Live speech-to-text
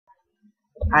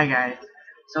Hi guys.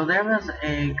 So there is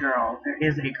a girl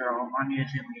on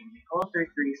YouTube named nicole337.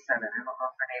 I don't know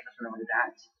if her name is really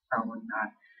that. Probably not.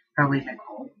 Probably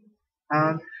Nicole.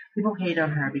 People hate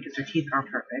on her because her teeth aren't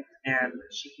perfect and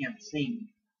she can't sing,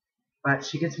 but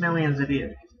she gets millions of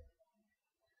views.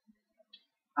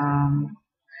 Um,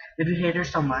 if you hate her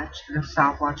so much, then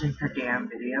stop watching her damn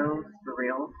videos for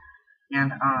real.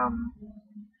 And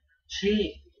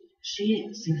she she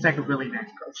seems like a really nice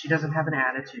girl. She doesn't have an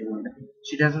attitude.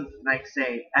 She doesn't like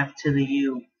say F to the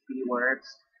U B words.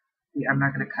 I'm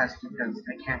not gonna cuss because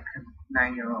I can't. 'Cause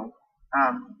 9-year-old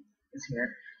is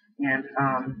here, and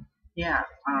yeah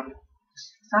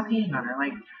stop hating on her.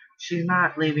 Like she's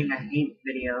not leaving a hate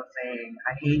video saying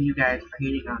I hate you guys for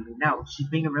hating on me. No, she's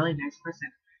being a really nice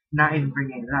person, not even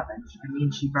bringing it up.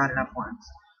 And she brought it up once,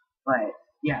 but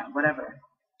yeah, whatever.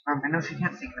 I know she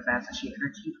can't sing the best, and her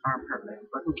teeth aren't perfect,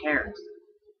 but who cares?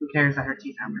 Who cares that her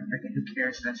teeth aren't perfect, and who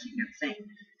cares that she can't sing?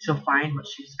 She'll find what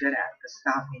she's good at. But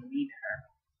stop being mean to her.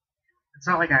 It's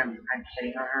not like I'm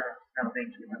hitting on her. No,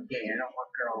 thank you. I'm gay. I don't want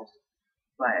girls.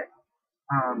 But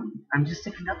I'm just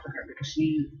sticking up for her because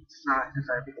she's not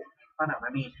deserve to get made fun of.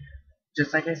 I mean,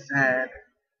 just like I said,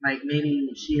 like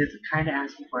maybe she is kind of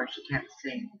asking for it. She can't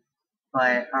sing,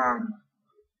 but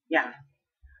yeah,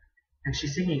 and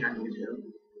she's singing on YouTube.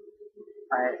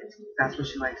 But that's what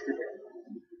she likes to do.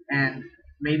 And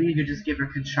maybe you could just give her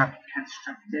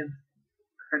constructive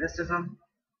criticism,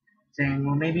 saying,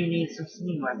 well, maybe you need some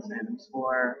singing lessons,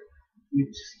 or you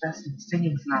just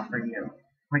singing's not for you.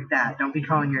 Like that. Don't be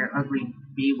calling your ugly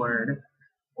B word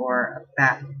or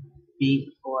fat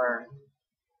B or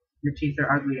your teeth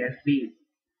are ugly as B.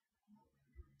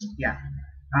 Yeah.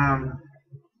 Um.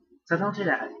 So don't do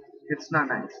that. It's not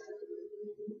nice.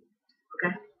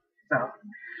 Okay. So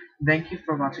thank you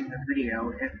for watching this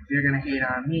video. If you're gonna hate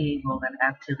on me, well then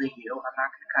F to the U. I'm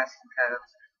not gonna cuss because,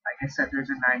 like I said, there's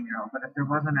a 9-year-old. But if there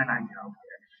wasn't a 9-year-old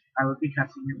here, I would be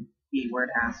cussing the B word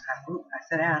ass. Ooh, I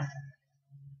said ass.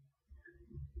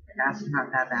 Ass is not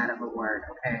that bad of a word,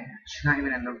 okay? She's not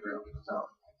even in the room, so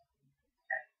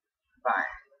bye.